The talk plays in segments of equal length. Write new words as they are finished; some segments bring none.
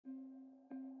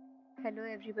Hello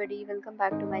everybody, welcome back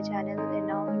to my channel and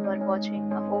now you are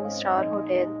watching a 4-star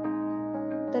hotel.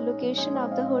 The location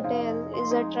of the hotel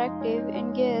is attractive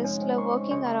and guests love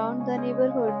walking around the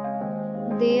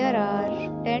neighborhood. There are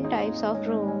 10 types of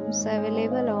rooms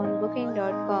available on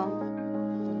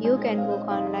booking.com. You can book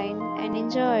online and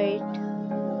enjoy it.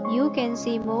 You can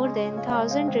see more than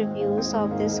 1000 reviews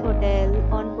of this hotel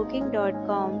on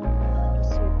booking.com.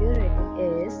 Its review rating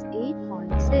is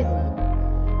 8.7.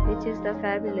 which is the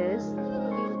fabulous. The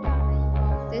time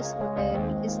of this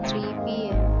hotel is 3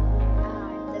 p.m.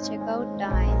 and the checkout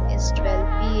time is 12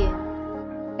 p.m.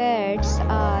 Pets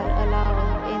are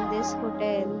allowed in this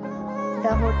hotel.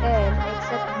 The hotel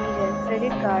accepts major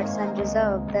credit cards and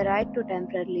reserves the right to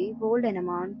temporarily hold an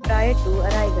amount prior to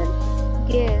arrival.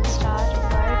 Guests are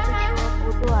required to show a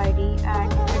photo ID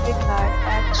and credit card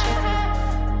at check-in.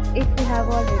 If you have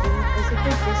already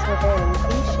visited this hotel,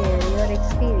 please share your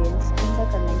experience in the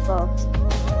comment box.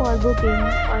 For booking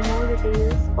or more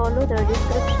details, follow the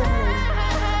description link.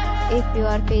 If you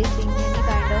are facing any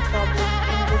kind of problem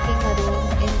in booking a room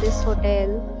in this hotel,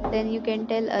 then you can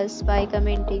tell us by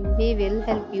commenting. We will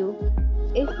help you.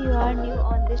 If you are new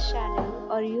on this channel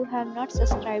or you have not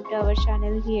subscribed our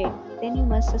channel yet, then you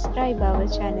must subscribe our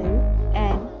channel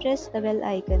and press the bell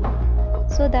icon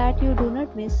so that you do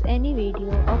not miss any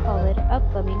video of our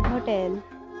upcoming hotel.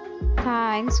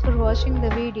 Thanks for watching the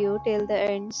video till the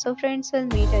end. So friends, will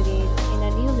meet again in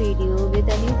a new video with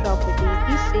a new property.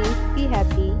 Be safe, be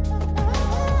happy.